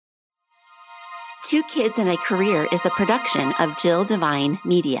Two Kids and a Career is a production of Jill Devine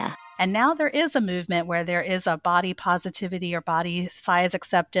Media. And now there is a movement where there is a body positivity or body size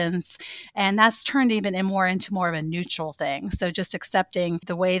acceptance. And that's turned even more into more of a neutral thing. So just accepting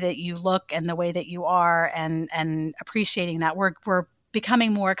the way that you look and the way that you are and appreciating that. We're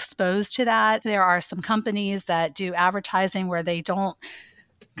becoming more exposed to that. There are some companies that do advertising where they don't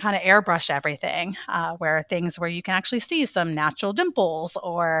kind of airbrush everything, where you can actually see some natural dimples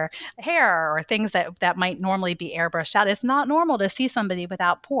or hair or things that might normally be airbrushed out. It's not normal to see somebody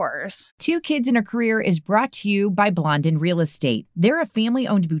without pores. Two Kids and a Career is brought to you by Blondin Real Estate. They're a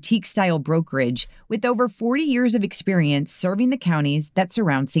family-owned boutique-style brokerage with over 40 years of experience serving the counties that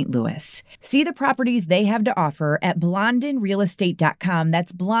surround St. Louis. See the properties they have to offer at blondinrealestate.com.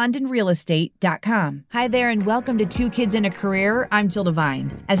 That's blondinrealestate.com. Hi there, and welcome to Two Kids and a Career. I'm Jill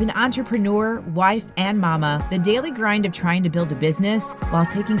Devine. As an entrepreneur, wife, and mama, the daily grind of trying to build a business while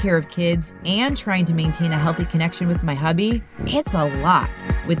taking care of kids and trying to maintain a healthy connection with my hubby, it's a lot.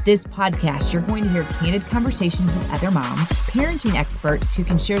 With this podcast, you're going to hear candid conversations with other moms, parenting experts who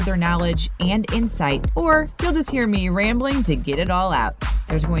can share their knowledge and insight, or you'll just hear me rambling to get it all out.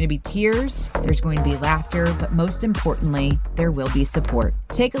 There's going to be tears, there's going to be laughter, but most importantly, there will be support.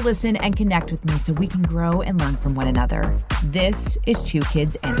 Take a listen and connect with me so we can grow and learn from one another. This is Two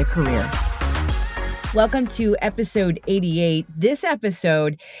Kids and a Career. Welcome to episode 88. This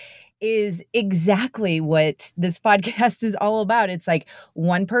episode is exactly what this podcast is all about. It's like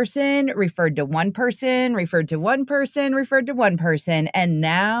one person referred to one person, referred to one person, referred to one person, and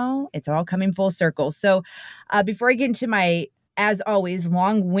now it's all coming full circle. So before I get into my, as always,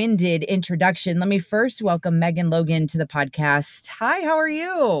 long-winded introduction, let me first welcome Megan Logan to the podcast. Hi, how are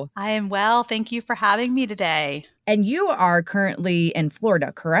you? I am well. Thank you for having me today. And you are currently in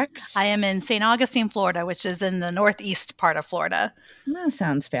Florida, correct? I am in St. Augustine, Florida, which is in the northeast part of Florida. That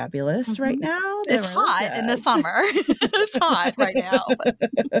sounds fabulous right now. It's hot in the summer. It's hot right now.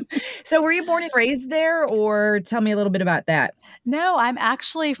 So were you born and raised there, or tell me a little bit about that? No, I'm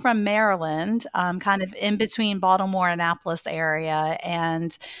actually from Maryland, kind of in between Baltimore and Annapolis area.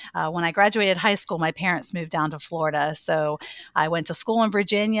 And when I graduated high school, my parents moved down to Florida. So I went to school in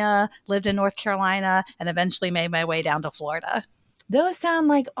Virginia, lived in North Carolina, and eventually made my way down to Florida. Those sound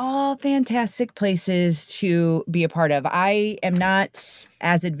like all fantastic places to be a part of. I am not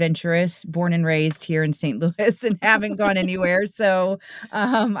as adventurous, born and raised here in St. Louis and haven't gone anywhere. So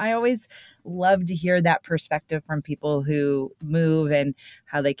I always love to hear that perspective from people who move and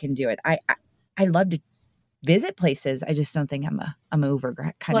how they can do it. I love to visit places. I just don't think I'm a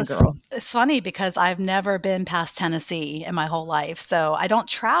mover kind of girl. It's funny because I've never been past Tennessee in my whole life. So I don't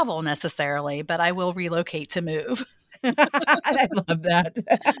travel necessarily, but I will relocate to move. I love that.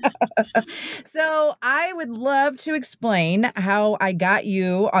 So I would love to explain how I got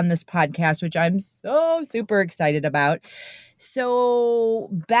you on this podcast, which I'm so super excited about. So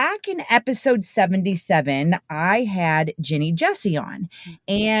back in episode 77, I had Ginny Jesse on,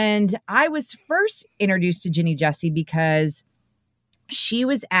 and I was first introduced to Ginny Jesse because she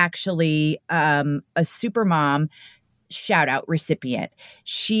was actually a Supermom shout out recipient.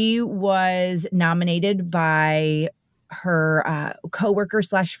 She was nominated by her coworker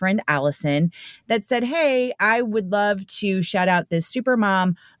 / friend Allison that said, "Hey, I would love to shout out this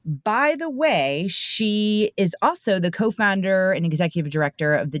Supermom. By the way, she is also the co-founder and executive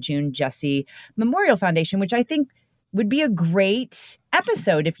director of the June Jesse Memorial Foundation," which I think would be a great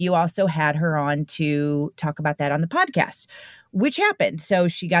episode if you also had her on to talk about that on the podcast, which happened. So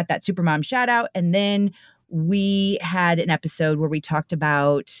she got that Supermom shout out, and then we had an episode where we talked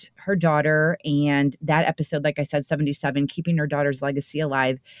about her daughter, and that episode, like I said, 77, keeping her daughter's legacy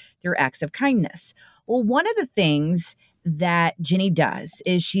alive through acts of kindness. Well, one of the things that Ginny does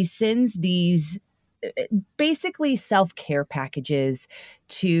is she sends these basically self-care packages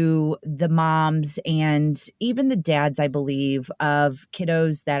to the moms and even the dads, I believe, of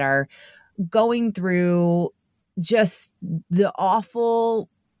kiddos that are going through just the awful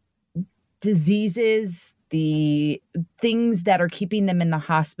diseases, the things that are keeping them in the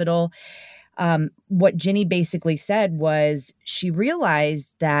hospital. What Ginny basically said was she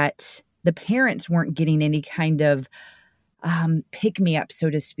realized that the parents weren't getting any kind of pick me up,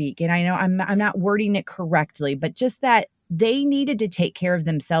 so to speak. And I know I'm not wording it correctly, but just that they needed to take care of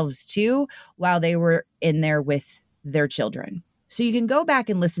themselves too while they were in there with their children. So you can go back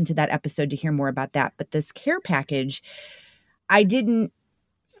and listen to that episode to hear more about that. But this care package, I didn't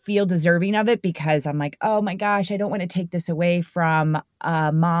feel deserving of it because I'm like, oh my gosh, I don't want to take this away from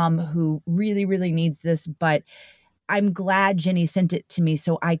a mom who really, really needs this. But I'm glad Jenny sent it to me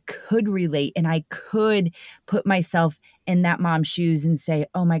so I could relate and I could put myself in that mom's shoes and say,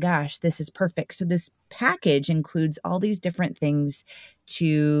 oh my gosh, this is perfect. So this package includes all these different things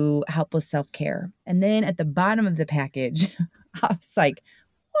to help with self-care. And then at the bottom of the package, I was like,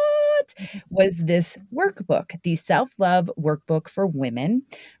 what was this workbook? The Self-Love Workbook for Women.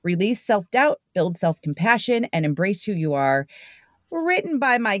 Release self-doubt, build self-compassion, and embrace who you are. Written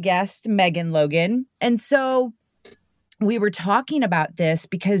by my guest, Megan Logan. And so we were talking about this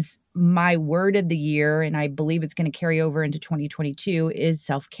because my word of the year, and I believe it's going to carry over into 2022, is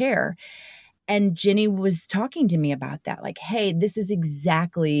self-care. And Jenny was talking to me about that. Like, hey, this is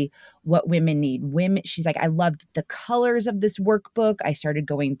exactly what women need. Women, she's like, I loved the colors of this workbook. I started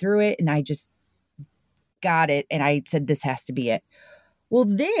going through it and I just got it. And I said, this has to be it. Well,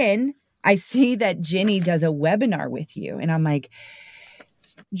 then I see that Jenny does a webinar with you. And I'm like,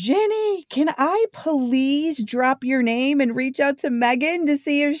 Jenny, can I please drop your name and reach out to Megan to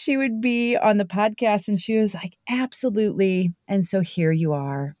see if she would be on the podcast? And she was like, absolutely. And so here you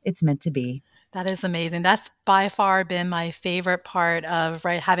are. It's meant to be. That is amazing. That's by far been my favorite part of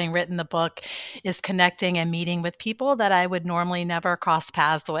having written the book, is connecting and meeting with people that I would normally never cross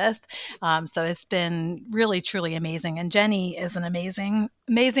paths with. So it's been really, truly amazing. And Jenny is an amazing,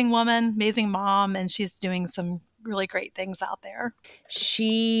 amazing woman, amazing mom, and she's doing some really great things out there.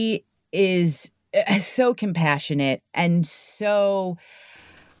 She is so compassionate and so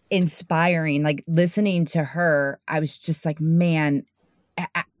inspiring. Like, listening to her, I was just like, man,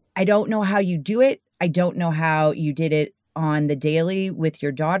 I don't know how you do it. I don't know how you did it on the daily with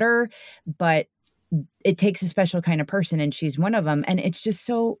your daughter, but it takes a special kind of person, and she's one of them. And it's just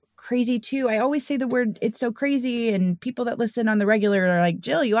so crazy too. I always say the word, it's so crazy. And people that listen on the regular are like,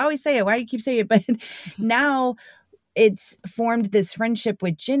 Jill, you always say it. Why do you keep saying it? But now it's formed this friendship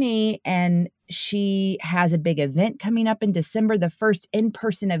with Jenny, and she has a big event coming up in December, the first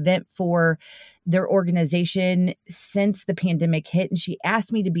in-person event for their organization since the pandemic hit. And she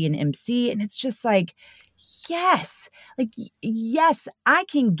asked me to be an MC. And it's just like, yes, I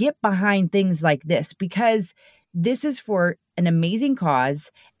can get behind things like this, because this is for an amazing cause.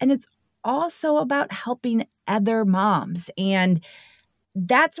 And it's also about helping other moms. And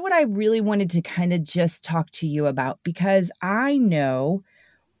that's what I really wanted to kind of just talk to you about, because I know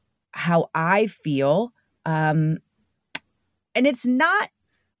how I feel. And it's not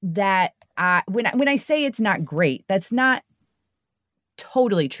that when I say it's not great, that's not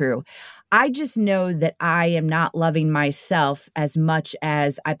totally true. I just know that I am not loving myself as much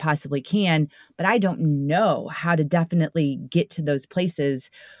as I possibly can, but I don't know how to definitely get to those places.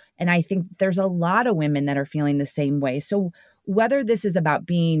 And I think there's a lot of women that are feeling the same way. So whether this is about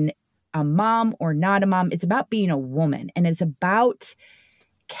being a mom or not a mom, it's about being a woman, and it's about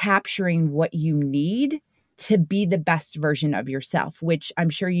capturing what you need to be the best version of yourself, which I'm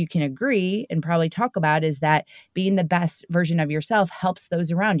sure you can agree and probably talk about, is that being the best version of yourself helps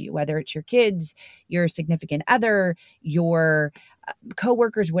those around you, whether it's your kids, your significant other, your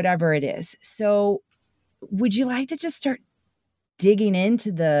coworkers, whatever it is. So would you like to just start digging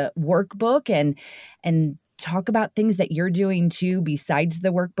into the workbook and talk about things that you're doing too besides the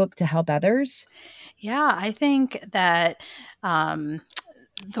workbook to help others? Yeah, I think that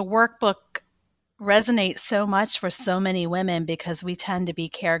the workbook resonates so much for so many women, because we tend to be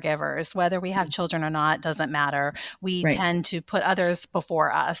caregivers, whether we have children or not, doesn't matter. We tend to put others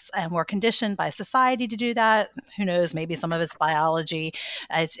before us, and we're conditioned by society to do that. Who knows, maybe some of it's biology.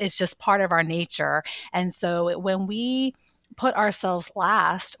 It's just part of our nature. And so when we put ourselves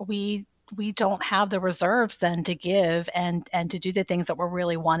last, we don't have the reserves then to give and to do the things that we're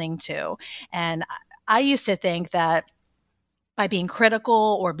really wanting to. And I used to think that by being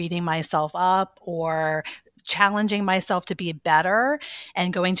critical or beating myself up or challenging myself to be better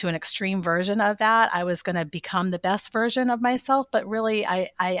and going to an extreme version of that, I was going to become the best version of myself. But really, I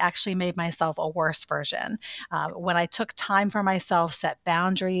actually made myself a worse version. When I took time for myself, set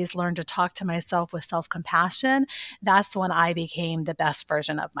boundaries, learned to talk to myself with self-compassion, that's when I became the best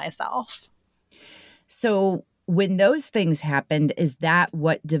version of myself. So when those things happened, is that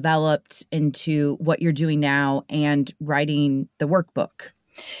what developed into what you're doing now and writing the workbook?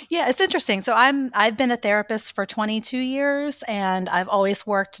 Yeah, it's interesting. So I've been a therapist for 22 years, and I've always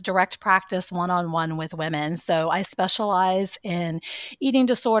worked direct practice one-on-one with women. So I specialize in eating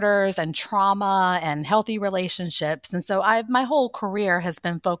disorders and trauma and healthy relationships. And so my whole career has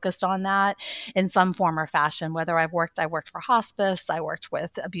been focused on that in some form or fashion. Whether I worked for hospice, I worked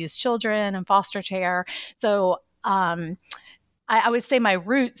with abused children and foster care. So I would say my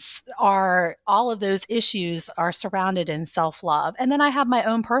roots are all of those issues are surrounded in self-love. And then I have my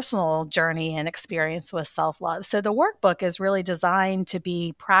own personal journey and experience with self-love. So the workbook is really designed to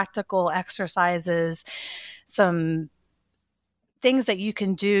be practical exercises, some things that you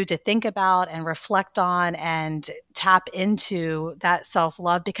can do to think about and reflect on and tap into that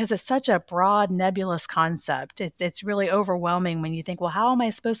self-love, because it's such a broad, nebulous concept. It's really overwhelming when you think, well, how am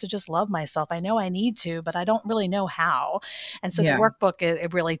I supposed to just love myself? I know I need to, but I don't really know how. And so the Yeah. workbook,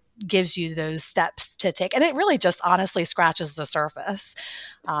 it really gives you those steps to take. And it really just honestly scratches the surface.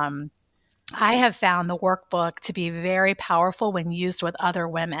 I have found the workbook to be very powerful when used with other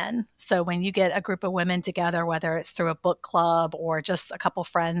women. So when you get a group of women together, whether it's through a book club or just a couple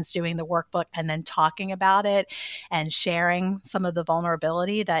friends doing the workbook and then talking about it and sharing some of the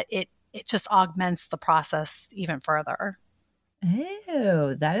vulnerability, that it just augments the process even further.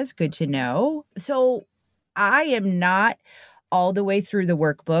 Oh, that is good to know. So I am not all the way through the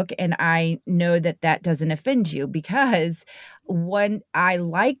workbook, and I know that that doesn't offend you, because what I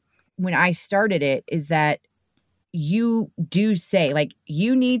like when I started it is that you do say, like,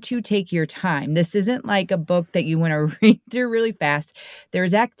 you need to take your time. This isn't like a book that you want to read through really fast.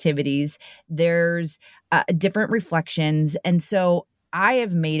 There's activities, there's different reflections. And so I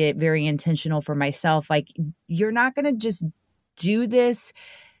have made it very intentional for myself. Like, you're not going to just do this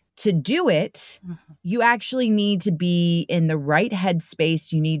to do it. You actually need to be in the right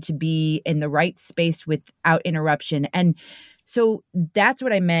headspace. You need to be in the right space without interruption. And so that's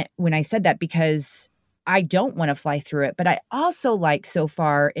what I meant when I said that, because I don't want to fly through it. But I also like, so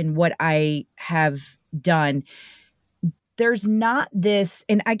far in what I have done, there's not this,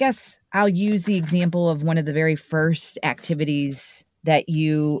 and I guess I'll use the example of one of the very first activities that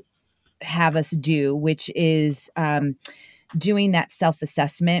you have us do, which is doing that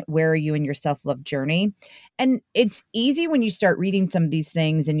self-assessment. Where are you in your self-love journey? And it's easy when you start reading some of these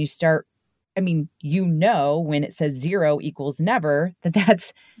things and you start, when it says 0 equals never,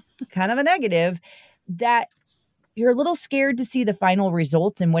 that's kind of a negative, that you're a little scared to see the final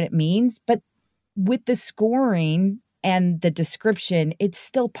results and what it means. But with the scoring and the description, it's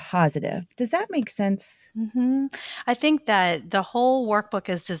still positive. Does that make sense? Mm-hmm. I think that the whole workbook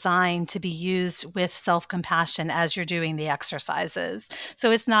is designed to be used with self-compassion as you're doing the exercises. So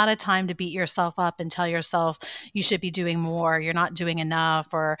it's not a time to beat yourself up and tell yourself you should be doing more, you're not doing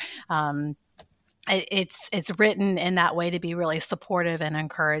enough, or it's written in that way to be really supportive and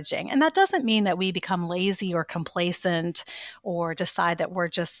encouraging. And that doesn't mean that we become lazy or complacent or decide that we're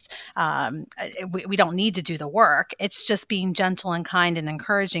just, we don't need to do the work. It's just being gentle and kind and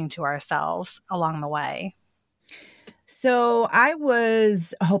encouraging to ourselves along the way. So I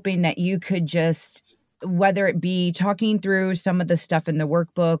was hoping that you could just, whether it be talking through some of the stuff in the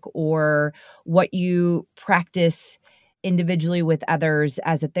workbook or what you practice individually with others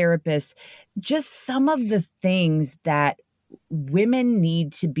as a therapist, just some of the things that women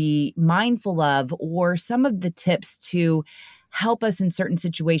need to be mindful of, or some of the tips to help us in certain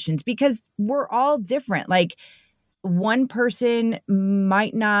situations, because we're all different. Like, one person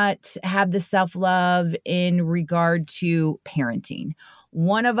might not have the self-love in regard to parenting.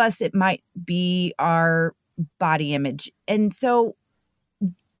 One of us, it might be our body image. And so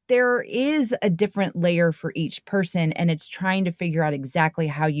there is a different layer for each person, and it's trying to figure out exactly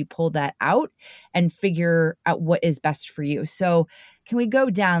how you pull that out and figure out what is best for you. So can we go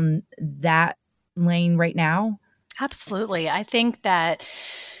down that lane right now? Absolutely. I think that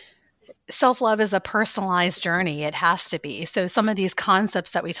self-love is a personalized journey. It has to be. So some of these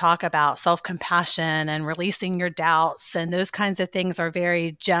concepts that we talk about, self-compassion and releasing your doubts and those kinds of things, are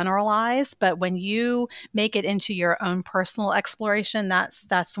very generalized. But when you make it into your own personal exploration,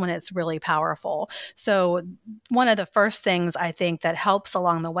 that's when it's really powerful. So one of the first things I think that helps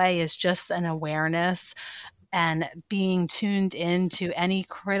along the way is just an awareness and being tuned into any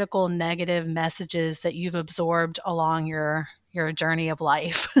critical negative messages that you've absorbed along your journey of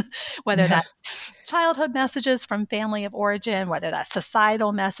life, whether that's childhood messages from family of origin, whether that's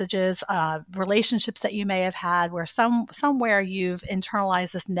societal messages, relationships that you may have had where somewhere you've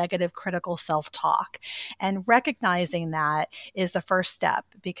internalized this negative critical self-talk. And recognizing that is the first step,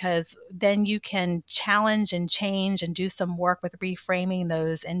 because then you can challenge and change and do some work with reframing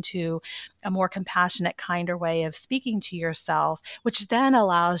those into a more compassionate, kinder way of speaking to yourself, which then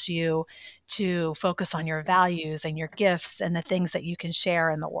allows you to focus on your values and your gifts and the things that you can share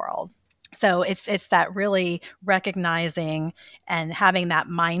in the world. So it's that really recognizing and having that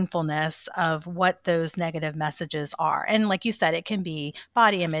mindfulness of what those negative messages are. And like you said, it can be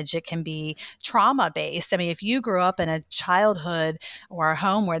body image, it can be trauma based. I mean, if you grew up in a childhood or a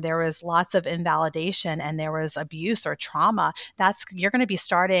home where there was lots of invalidation and there was abuse or trauma, you're going to be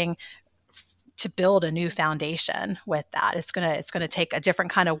starting to build a new foundation with that. It's going to take a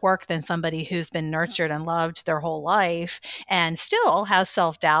different kind of work than somebody who's been nurtured and loved their whole life and still has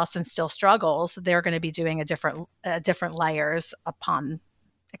self-doubts and still struggles. They're going to be doing a different layers upon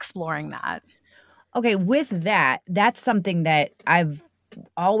exploring that. Okay, with that, that's something that I've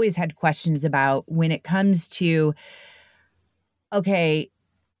always had questions about when it comes to, okay,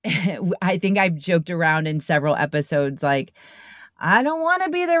 I think I've joked around in several episodes like, I don't want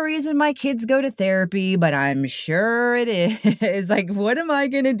to be the reason my kids go to therapy, but I'm sure it is. Like, what am I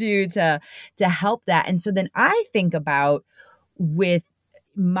going to do to help that? And so then I think about with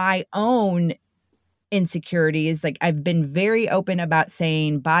my own insecurities, like I've been very open about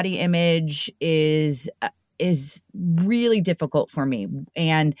saying body image is really difficult for me.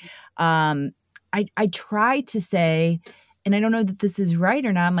 And I try to say, and I don't know that this is right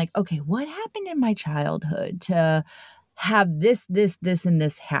or not, I'm like, okay, what happened in my childhood to have this, and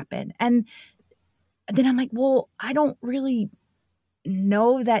this happen? And then I'm like, well, I don't really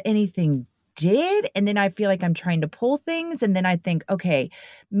know that anything did. And then I feel like I'm trying to pull things. And then I think, okay,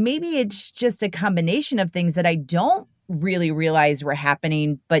 maybe it's just a combination of things that I don't really realize were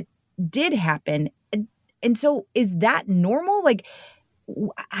happening, but did happen. And so is that normal? Like,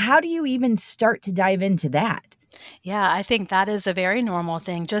 how do you even start to dive into that? Yeah, I think that is a very normal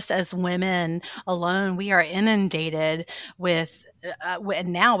thing. Just as women alone, we are inundated with,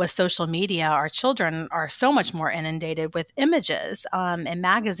 now with social media, our children are so much more inundated with images and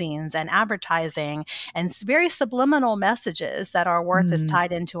magazines and advertising and very subliminal messages that our worth is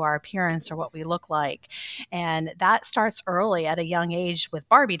tied into our appearance or what we look like. And that starts early at a young age with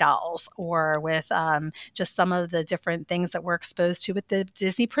Barbie dolls or with just some of the different things that we're exposed to with the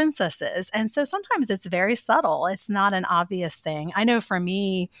Disney princesses. And so sometimes it's very subtle. It's not an obvious thing. I know for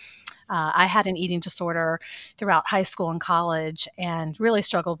me, I had an eating disorder throughout high school and college and really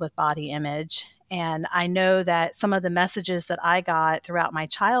struggled with body image. And I know that some of the messages that I got throughout my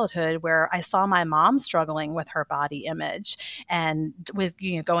childhood where I saw my mom struggling with her body image and with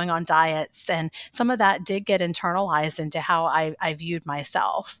going on diets, and some of that did get internalized into how I viewed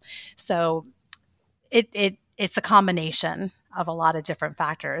myself. So it's a combination of a lot of different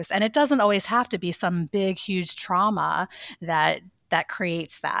factors. And it doesn't always have to be some big, huge trauma that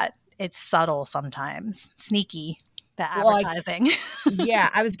creates that. It's subtle sometimes, sneaky, the advertising.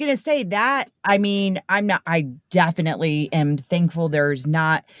 Yeah, I was going to say that. I mean, I definitely am thankful there's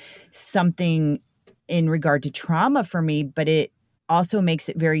not something in regard to trauma for me, but it also makes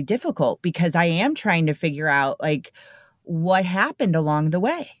it very difficult because I am trying to figure out like what happened along the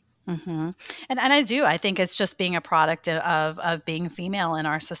way. Mm-hmm. And I think it's just being a product of being female in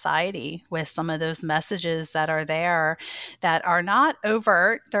our society with some of those messages that are there that are not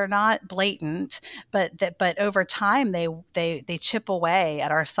overt, they're not blatant, but over time they chip away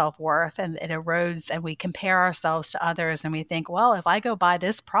at our self-worth and it erodes, and we compare ourselves to others and we think, well, if I go buy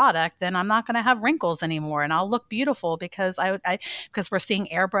this product, then I'm not going to have wrinkles anymore and I'll look beautiful because because we're seeing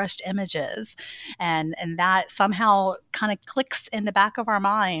airbrushed images, and that somehow kind of clicks in the back of our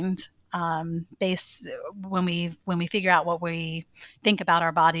mind. Based when we figure out what we think about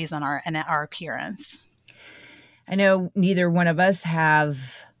our bodies and our appearance. I know neither one of us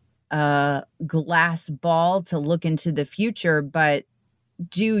have a glass ball to look into the future, but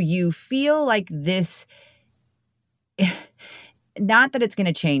do you feel like this, not that it's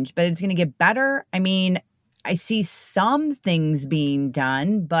going to change, but it's going to get better? I mean, I see some things being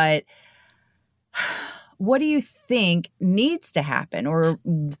done, but what do you think needs to happen or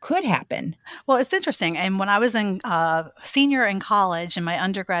could happen? Well, it's interesting. And when I was in senior in college in my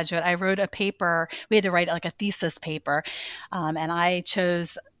undergraduate, I wrote a paper. We had to write like a thesis paper. And I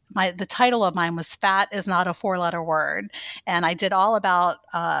chose the title of mine was "Fat is Not a 4-Letter Word." And I did all about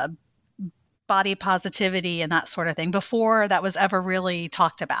body positivity and that sort of thing before that was ever really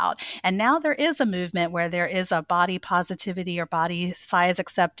talked about. And now there is a movement where there is a body positivity or body size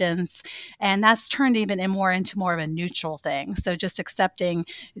acceptance. And that's turned even more into more of a neutral thing. So just accepting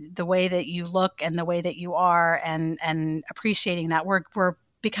the way that you look and the way that you are and appreciating that. We're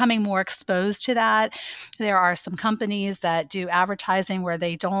becoming more exposed to that. There are some companies that do advertising where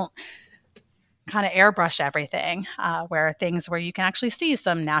they don't kind of airbrush everything, where things where you can actually see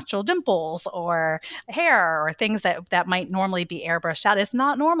some natural dimples or hair or things that might normally be airbrushed out. It's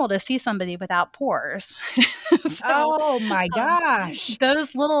not normal to see somebody without pores. So Oh my gosh.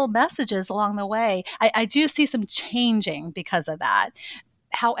 those little messages along the way, I do see some changing because of that.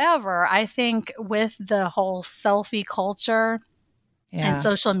 However, I think with the whole selfie culture and Yeah.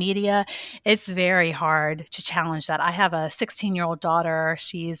 social media, it's very hard to challenge that. I have a 16-year-old daughter.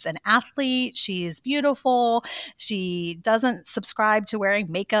 She's an athlete. She's beautiful. She doesn't subscribe to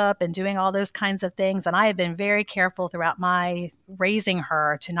wearing makeup and doing all those kinds of things. And I have been very careful throughout my raising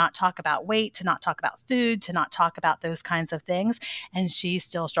her to not talk about weight, to not talk about food, to not talk about those kinds of things. And she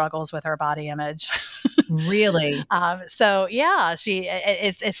still struggles with her body image. Really? So yeah,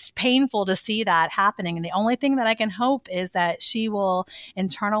 it's painful to see that happening. And the only thing that I can hope is that she will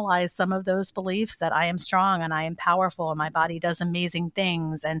internalize some of those beliefs that I am strong and I am powerful and my body does amazing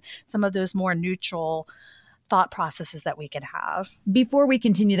things, and some of those more neutral thought processes that we can have. Before we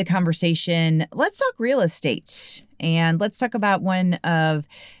continue the conversation, let's talk real estate. And let's talk about one of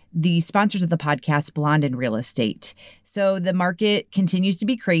the sponsors of the podcast, Blonde in Real Estate. So the market continues to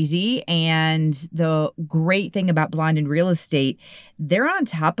be crazy. And the great thing about Blonde in Real Estate, they're on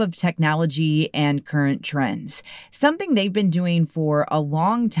top of technology and current trends. Something they've been doing for a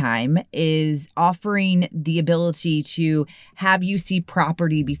long time is offering the ability to have you see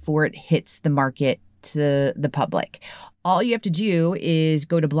property before it hits the market to the public. All you have to do is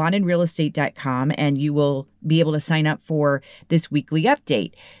go to blondeinrealestate.com and you will be able to sign up for this weekly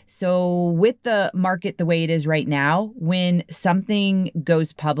update. So with the market the way it is right now, when something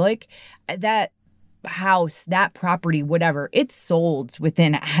goes public, that house, that property, whatever, it's sold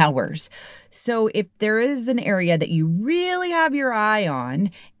within hours. So if there is an area that you really have your eye on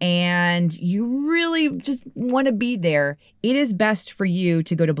and you really just want to be there, it is best for you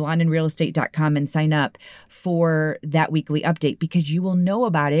to go to blondeinrealestate.com and sign up for that weekly update, because you will know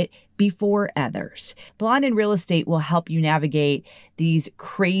about it before others. Blonde in Real Estate will help you navigate these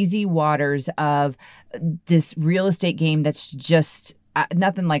crazy waters of this real estate game that's just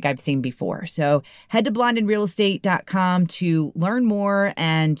nothing like I've seen before. So head to blondeinrealestate.com to learn more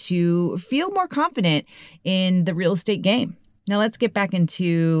and to feel more confident in the real estate game. Now let's get back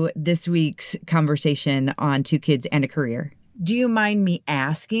into this week's conversation on Two Kids and a Career. Do you mind me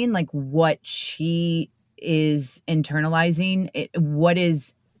asking, like, what she is internalizing? What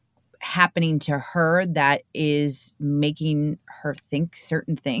is happening to her that is making her think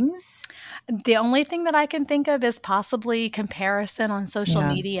certain things? The only thing that I can think of is possibly comparison on social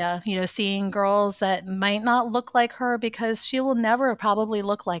media, seeing girls that might not look like her, because she will never probably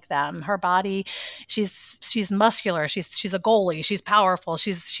look like them. Her body, she's muscular, she's a goalie, she's powerful,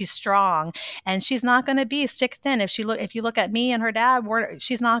 she's strong, and she's not going to be stick thin. If you look at me and her dad,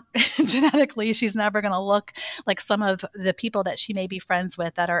 she's not genetically, she's never going to look like some of the people that she may be friends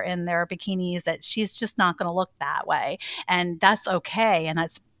with that are in their bikinis. That she's just not going to look that way, and that's okay. And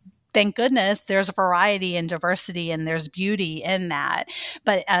that's, thank goodness, there's variety and diversity and there's beauty in that.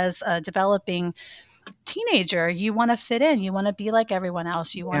 But as a developing teenager, you want to fit in, you want to be like everyone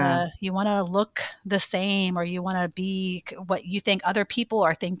else, you want to look the same, or you want to be what you think other people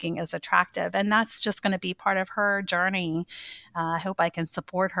are thinking is attractive, and that's just going to be part of her journey. I hope I can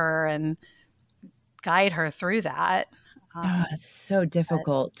support her and guide her through that. It's so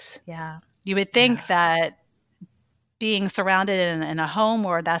difficult. Yeah, you would think that being surrounded in a home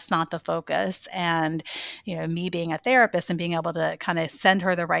where that's not the focus, and me being a therapist and being able to kind of send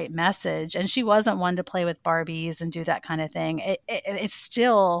her the right message, and she wasn't one to play with Barbies and do that kind of thing. It's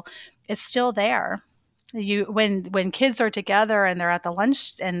still there. When kids are together and they're at the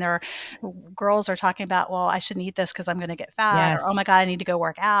lunch and their girls are talking about, well, I shouldn't eat this because I'm going to get fat, or oh my God, I need to go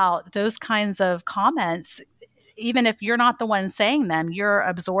work out. Those kinds of comments, even if you're not the one saying them, you're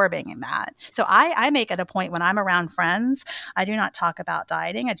absorbing that. So I make it a point when I'm around friends, I do not talk about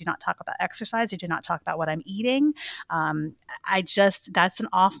dieting. I do not talk about exercise. I do not talk about what I'm eating. That's an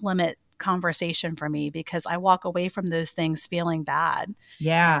off limit conversation for me, because I walk away from those things feeling bad.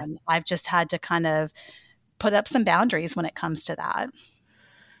 Yeah. And I've just had to kind of put up some boundaries when it comes to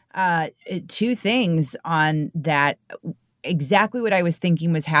that. Two things on that. Exactly what I was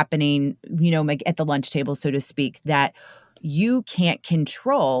thinking was happening, like at the lunch table, so to speak, that you can't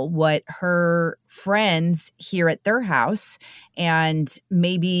control what her friends hear at their house, and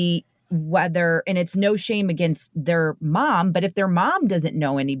maybe and it's no shame against their mom, but if their mom doesn't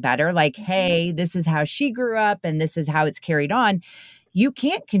know any better, like, hey, this is how she grew up and this is how it's carried on, you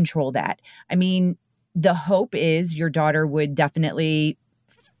can't control that. I mean, the hope is your daughter would definitely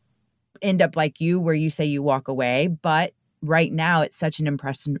end up like you, where you say you walk away, but right now at such an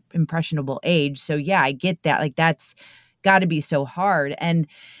impressionable age. So yeah, I get that. Like that's got to be so hard. And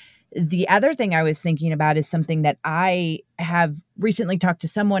the other thing I was thinking about is something that I have recently talked to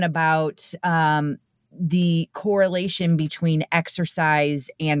someone about, the correlation between exercise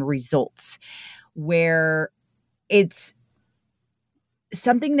and results, where it's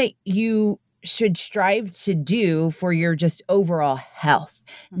something that you should strive to do for your just overall health,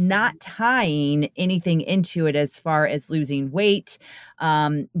 not tying anything into it as far as losing weight,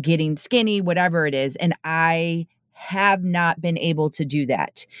 getting skinny, whatever it is. And I have not been able to do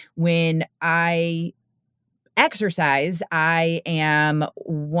that. When I exercise, I am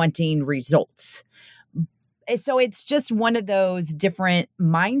wanting results. So it's just one of those different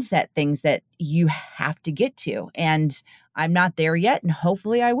mindset things that you have to get to. And I'm not there yet, and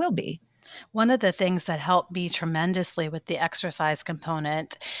hopefully I will be. One of the things that helped me tremendously with the exercise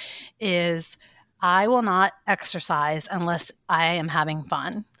component is I will not exercise unless I am having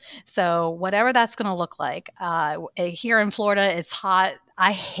fun. So whatever that's going to look like. Here in Florida, it's hot.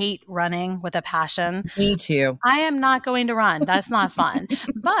 I hate running with a passion. Me too. I am not going to run. That's not fun.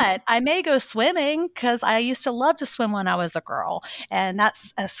 But I may go swimming because I used to love to swim when I was a girl. And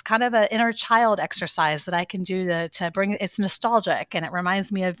that's kind of an inner child exercise that I can do to bring, it's nostalgic. And it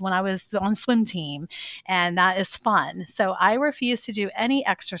reminds me of when I was on swim team. And that is fun. So I refuse to do any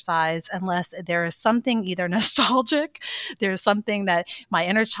exercise unless there is something either nostalgic, there's something that my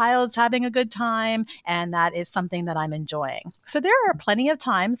inner child's having a good time, and that is something that I'm enjoying. So there are plenty of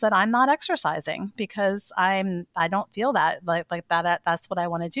times that I'm not exercising because I don't feel that like that that's what I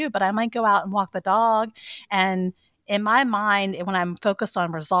want to do, but I might go out and walk the dog. And in my mind, when I'm focused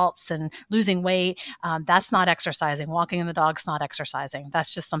on results and losing weight, that's not exercising. Walking the dog's not exercising.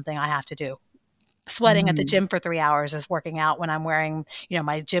 That's just something I have to do. Sweating at the gym for 3 hours is working out when I'm wearing,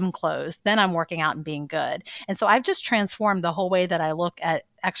 my gym clothes. Then I'm working out and being good. And so I've just transformed the whole way that I look at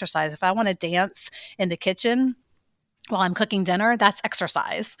exercise. If I want to dance in the kitchen while I'm cooking dinner, that's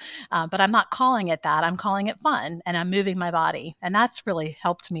exercise. But I'm not calling it that. I'm calling it fun, and I'm moving my body. And that's really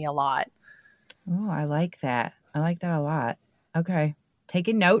helped me a lot. Oh, I like that. I like that a lot. Okay.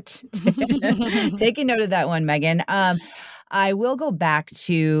 Taking note. Taking note of that one, Megan. I will go back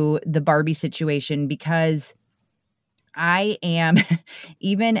to the Barbie situation because I am,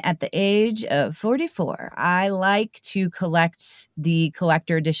 even at the age of 44, I like to collect the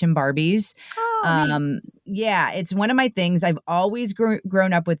collector edition Barbies. Oh, yeah, it's one of my things. I've always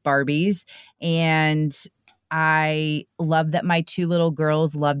grown up with Barbies, and I love that my two little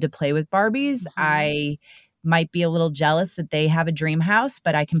girls love to play with Barbies. I might be a little jealous that they have a dream house,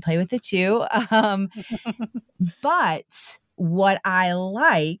 but I can play with it too. But what I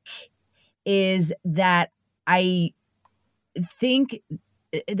like is that I think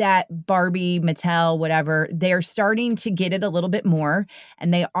that Barbie, Mattel, whatever, they're starting to get it a little bit more,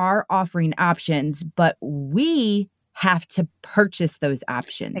 and they are offering options, but we have to purchase those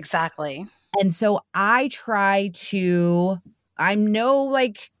options. exactly. And so I'm no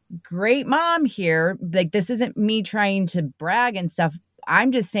like great mom here. Like, this isn't me trying to brag and stuff.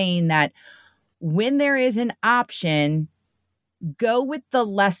 I'm just saying that when there is an option, go with the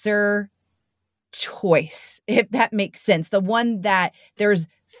lesser choice, if that makes sense. The one that there's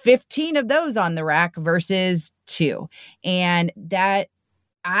 15 of those on the rack versus 2. And that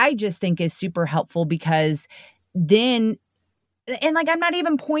I just think is super helpful because then, and like, I'm not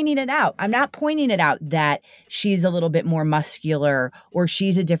even pointing it out. I'm not pointing it out that she's a little bit more muscular or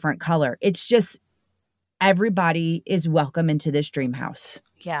she's a different color. It's just everybody is welcome into this dream house.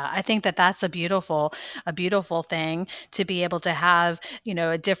 Yeah, I think that that's a beautiful thing to be able to have,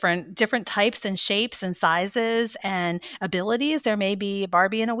 different types and shapes and sizes and abilities. There may be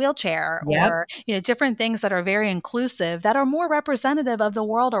Barbie in a wheelchair or, different things that are very inclusive, that are more representative of the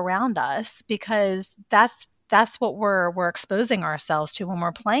world around us, because that's what we're exposing ourselves to when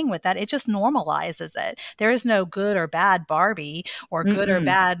we're playing with that. It just normalizes it. There is no good or bad Barbie or good or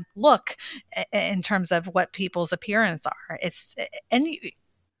bad look in terms of what people's appearance are.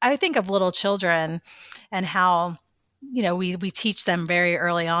 I think of little children and how, we teach them very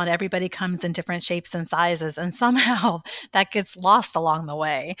early on. Everybody comes in different shapes and sizes, and somehow that gets lost along the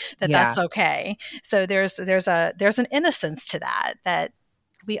way. That's okay. So there's an innocence to that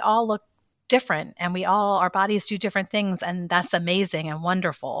we all look different, and our bodies do different things, and that's amazing and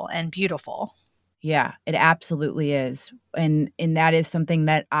wonderful and beautiful. Yeah, it absolutely is. And that is something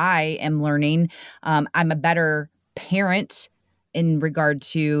that I am learning. I'm a better parent in regard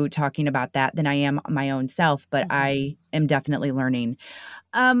to talking about that than I am my own self, but I am definitely learning.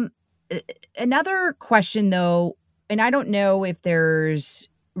 Another question though, and I don't know if there's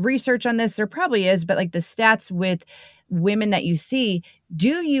research on this? There probably is, but like the stats with women that you see,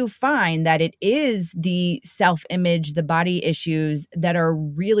 do you find that it is the self-image, the body issues that are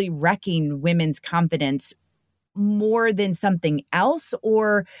really wrecking women's confidence more than something else?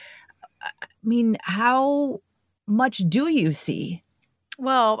 Or, I mean, how much do you see?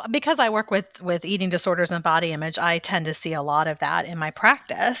 Well, because I work with eating disorders and body image, I tend to see a lot of that in my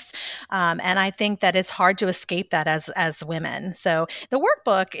practice, and I think that it's hard to escape that as women. So the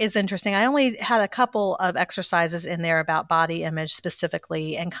workbook is interesting. I only had a couple of exercises in there about body image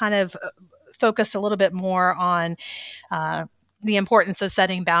specifically, and kind of focused a little bit more on the importance of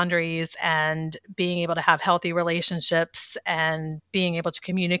setting boundaries and being able to have healthy relationships and being able to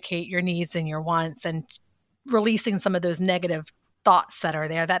communicate your needs and your wants and releasing some of those negative thoughts that are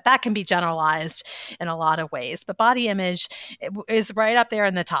there, that can be generalized in a lot of ways. But body image is right up there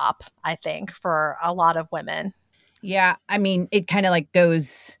in the top, I think, for a lot of women. Yeah. I mean, it kind of like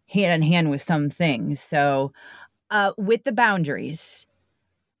goes hand in hand with some things. So with the boundaries,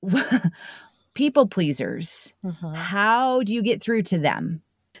 people pleasers, how do you get through to them?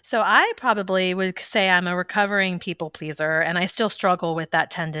 So I probably would say I'm a recovering people pleaser, and I still struggle with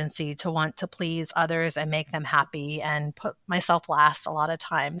that tendency to want to please others and make them happy and put myself last a lot of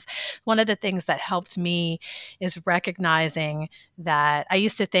times. One of the things that helped me is recognizing that I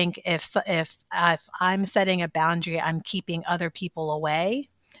used to think if I'm setting a boundary, I'm keeping other people away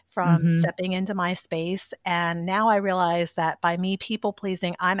from stepping into my space. And now I realize that by me people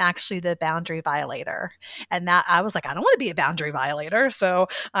pleasing, I'm actually the boundary violator. And that I was like, I don't want to be a boundary violator. So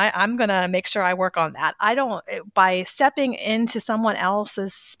I'm going to make sure I work on that. By stepping into someone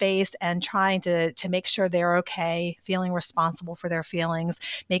else's space and trying to make sure they're okay, feeling responsible for their feelings,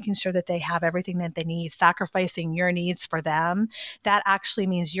 making sure that they have everything that they need, sacrificing your needs for them, that actually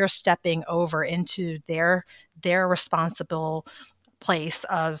means you're stepping over into their responsible place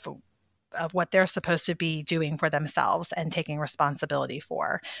of what they're supposed to be doing for themselves and taking responsibility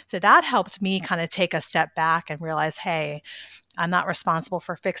for. So that helped me kind of take a step back and realize, hey, I'm not responsible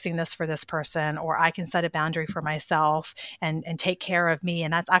for fixing this for this person, or I can set a boundary for myself and take care of me.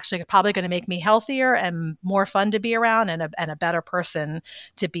 And that's actually probably going to make me healthier and more fun to be around and a better person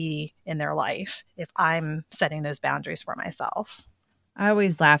to be in their life if I'm setting those boundaries for myself. I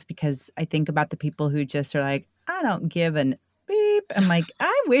always laugh because I think about the people who just are like, I don't give an beep. I'm like,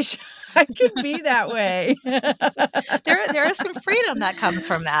 I wish I could be that way. There is some freedom that comes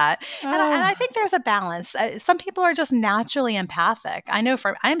from that. And I think there's a balance. Some people are just naturally empathic. I know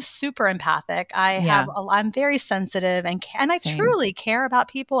I'm super empathic. I'm very sensitive and I truly care about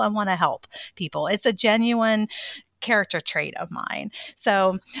people and want to help people. It's a genuine character trait of mine.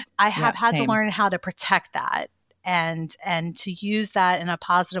 So I have had to learn how to protect that. And to use that in a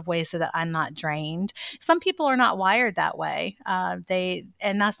positive way so that I'm not drained. Some people are not wired that way.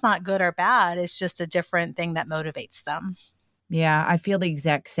 And that's not good or bad. It's just a different thing that motivates them. Yeah, I feel the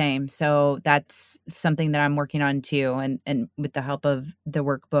exact same. So that's something that I'm working on too. And with the help of the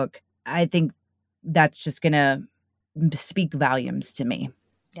workbook, I think that's just going to speak volumes to me.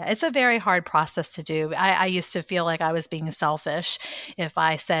 Yeah, it's a very hard process to do. I used to feel like I was being selfish if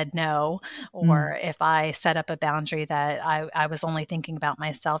I said no, or if I set up a boundary that I was only thinking about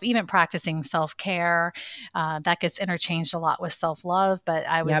myself. Even practicing self-care, that gets interchanged a lot with self-love. But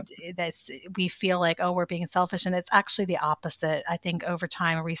we feel like, oh, we're being selfish, and it's actually the opposite. I think over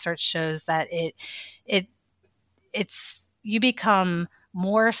time, research shows that you become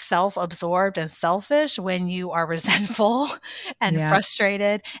more self-absorbed and selfish when you are resentful and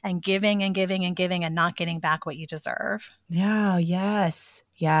frustrated and giving and giving and giving and not getting back what you deserve. Yeah. Yes.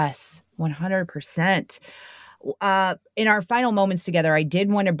 100%. In our final moments together, I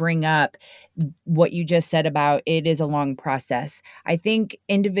did want to bring up what you just said about it is a long process. I think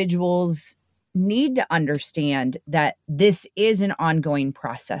individuals need to understand that this is an ongoing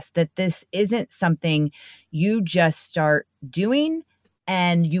process, that this isn't something you just start doing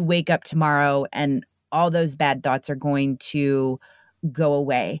and you wake up tomorrow and all those bad thoughts are going to go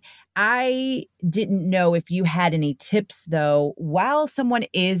away. I didn't know if you had any tips though, while someone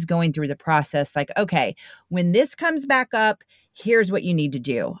is going through the process, like, okay, when this comes back up, here's what you need to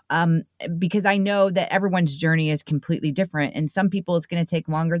do. Because I know that everyone's journey is completely different and some people it's going to take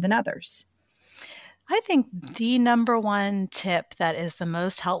longer than others. I think the number one tip that is the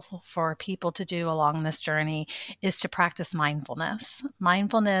most helpful for people to do along this journey is to practice mindfulness.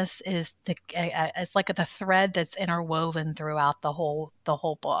 Mindfulness is it's like the thread that's interwoven throughout the whole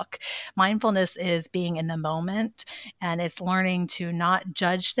book. Mindfulness is being in the moment, and it's learning to not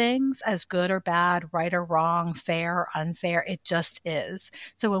judge things as good or bad, right or wrong, fair or unfair. It just is.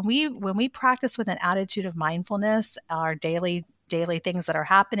 So when we practice with an attitude of mindfulness, our daily daily things that are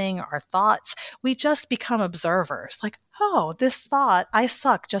happening, our thoughts. We just become observers. Like, oh, this thought, I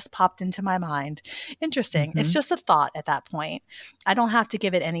suck, just popped into my mind. Interesting. It's just a thought at that point. I don't have to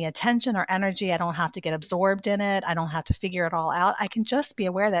give it any attention or energy. I don't have to get absorbed in it. I don't have to figure it all out. I can just be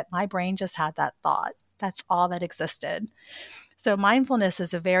aware that my brain just had that thought. That's all that existed. So mindfulness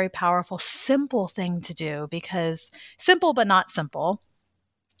is a very powerful, simple thing to do, because simple but not simple.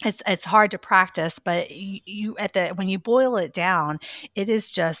 It's hard to practice, but when you boil it down, it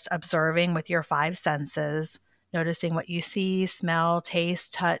is just observing with your 5 senses, noticing what you see, smell,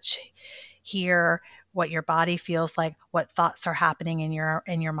 taste, touch, hear, what your body feels like, what thoughts are happening in your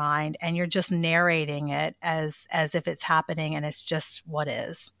mind, and you're just narrating it as if it's happening, and it's just what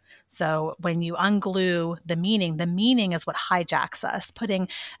is. So when you unglue the meaning is what hijacks us. Putting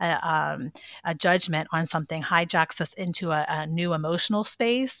a judgment on something hijacks us into a new emotional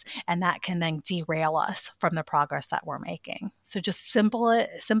space, and that can then derail us from the progress that we're making. So just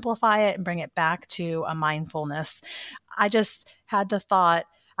simplify it and bring it back to a mindfulness. I just had the thought,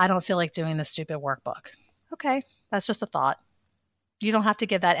 I don't feel like doing this stupid workbook. Okay, that's just a thought. You don't have to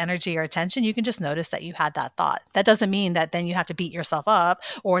give that energy or attention. You can just notice that you had that thought. That doesn't mean that then you have to beat yourself up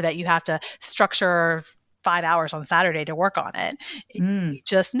or that you have to structure 5 hours on Saturday to work on it. You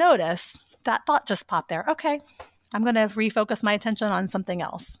just notice that thought just popped there. Okay, I'm going to refocus my attention on something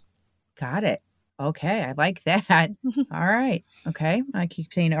else. Got it. Okay, I like that. All right. Okay. I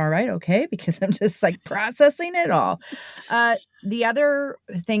keep saying all right, okay, because I'm just like processing it all. The other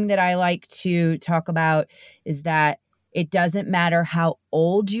thing that I like to talk about is that it doesn't matter how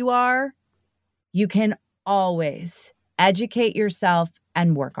old you are, you can always educate yourself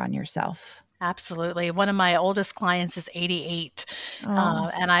and work on yourself. Absolutely. One of my oldest clients is 88,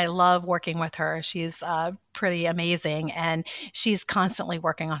 and I love working with her. She's pretty amazing, and she's constantly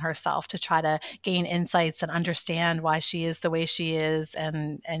working on herself to try to gain insights and understand why she is the way she is,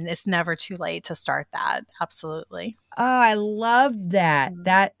 and it's never too late to start that. Absolutely. Oh, I love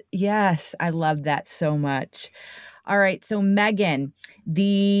that. Yes, I love that so much. All right. So Megan,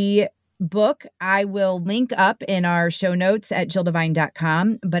 the book I will link up in our show notes at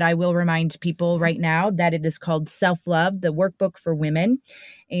JillDevine.com, but I will remind people right now that it is called Self-Love, the Workbook for Women,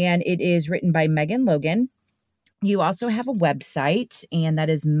 and it is written by Megan Logan. You also have a website, and that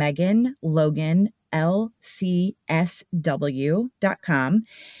is meganloganlcsw.com.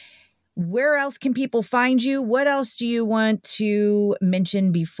 Where else can people find you? What else do you want to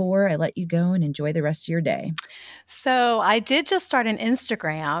mention before I let you go and enjoy the rest of your day? So I did just start an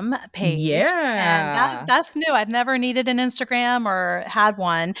Instagram page. Yeah. And that's new. I've never needed an Instagram or had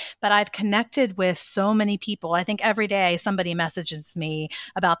one, but I've connected with so many people. I think every day somebody messages me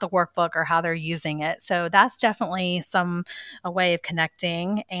about the workbook or how they're using it. So that's definitely a way of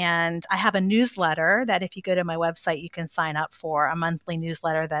connecting. And I have a newsletter that if you go to my website, you can sign up for a monthly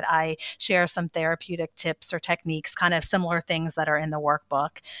newsletter that I share some therapeutic tips or techniques, kind of similar things that are in the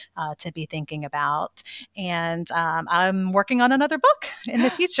workbook to be thinking about. And I'm working on another book in the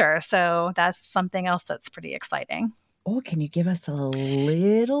future. So that's something else that's pretty exciting. Oh, can you give us a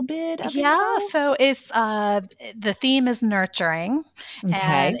little bit of Yeah, info? so it's the theme is nurturing,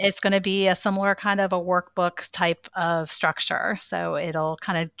 and it's going to be a similar kind of a workbook type of structure. So it'll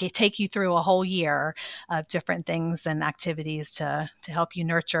kind of take you through a whole year of different things and activities to help you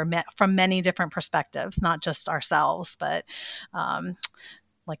nurture from many different perspectives, not just ourselves, but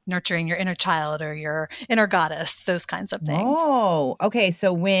like nurturing your inner child or your inner goddess, those kinds of things. Oh, okay.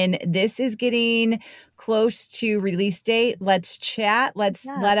 So when this is getting close to release date, let's chat. Let's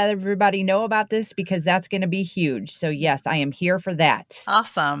let everybody know about this because that's going to be huge. So yes, I am here for that.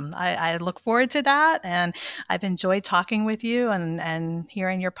 Awesome. I look forward to that. And I've enjoyed talking with you and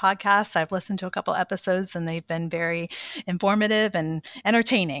hearing your podcast. I've listened to a couple episodes and they've been very informative and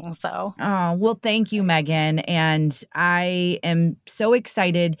entertaining. So, oh, well, thank you, Megan. And I am so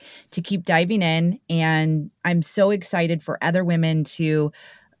excited to keep diving in. And I'm so excited for other women to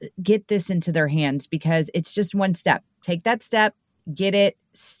get this into their hands because it's just one step. Take that step, get it,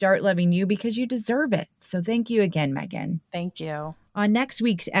 start loving you because you deserve it. So thank you again, Megan. Thank you. On next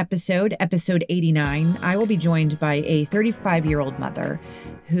week's episode 89, I will be joined by a 35-year-old mother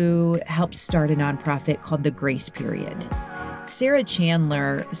who helped start a nonprofit called The Grace Period. Sarah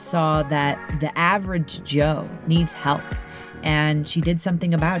Chandler saw that the average Joe needs help, and she did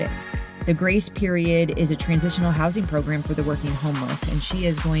something about it. The Grace Period is a transitional housing program for the working homeless, and she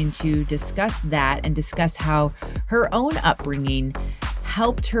is going to discuss that and discuss how her own upbringing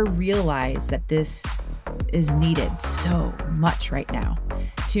helped her realize that this is needed so much right now.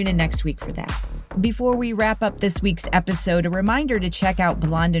 Tune in next week for that. Before we wrap up this week's episode, a reminder to check out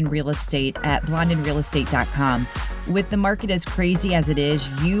Blondin Real Estate at blondinrealestate.com. With the market as crazy as it is,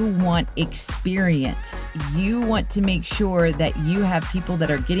 you want experience. You want to make sure that you have people that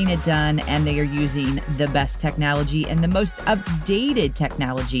are getting it done and they are using the best technology and the most updated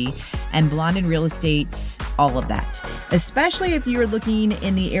technology. And Blondin Real Estate, all of that. Especially if you're looking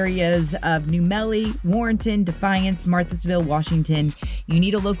in the areas of New Melle, Warrenton, Defiance, Marthasville, Washington, you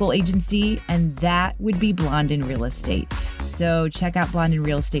need a local agency, and that would be Blondin Real Estate. So check out Blondin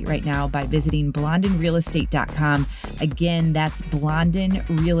Real Estate right now by visiting blondinrealestate.com. Again, that's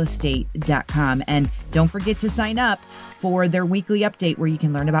blondinrealestate.com. And don't forget to sign up for their weekly update where you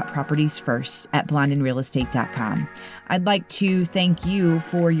can learn about properties first at blondinrealestate.com. I'd like to thank you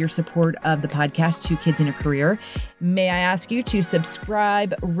for your support of the podcast, Two Kids in a Career. May I ask you to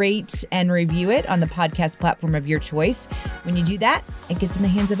subscribe, rate, and review it on the podcast platform of your choice. When you do that, it gets in the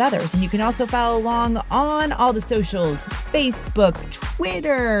hands of others. And you can also follow along on all the socials, Facebook,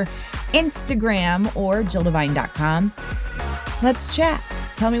 Twitter, Instagram, or JillDevine.com. Let's chat.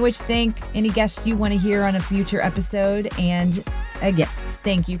 Tell me what you think, any guests you want to hear on a future episode. And again,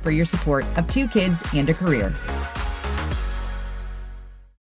 thank you for your support of Two Kids and a Career.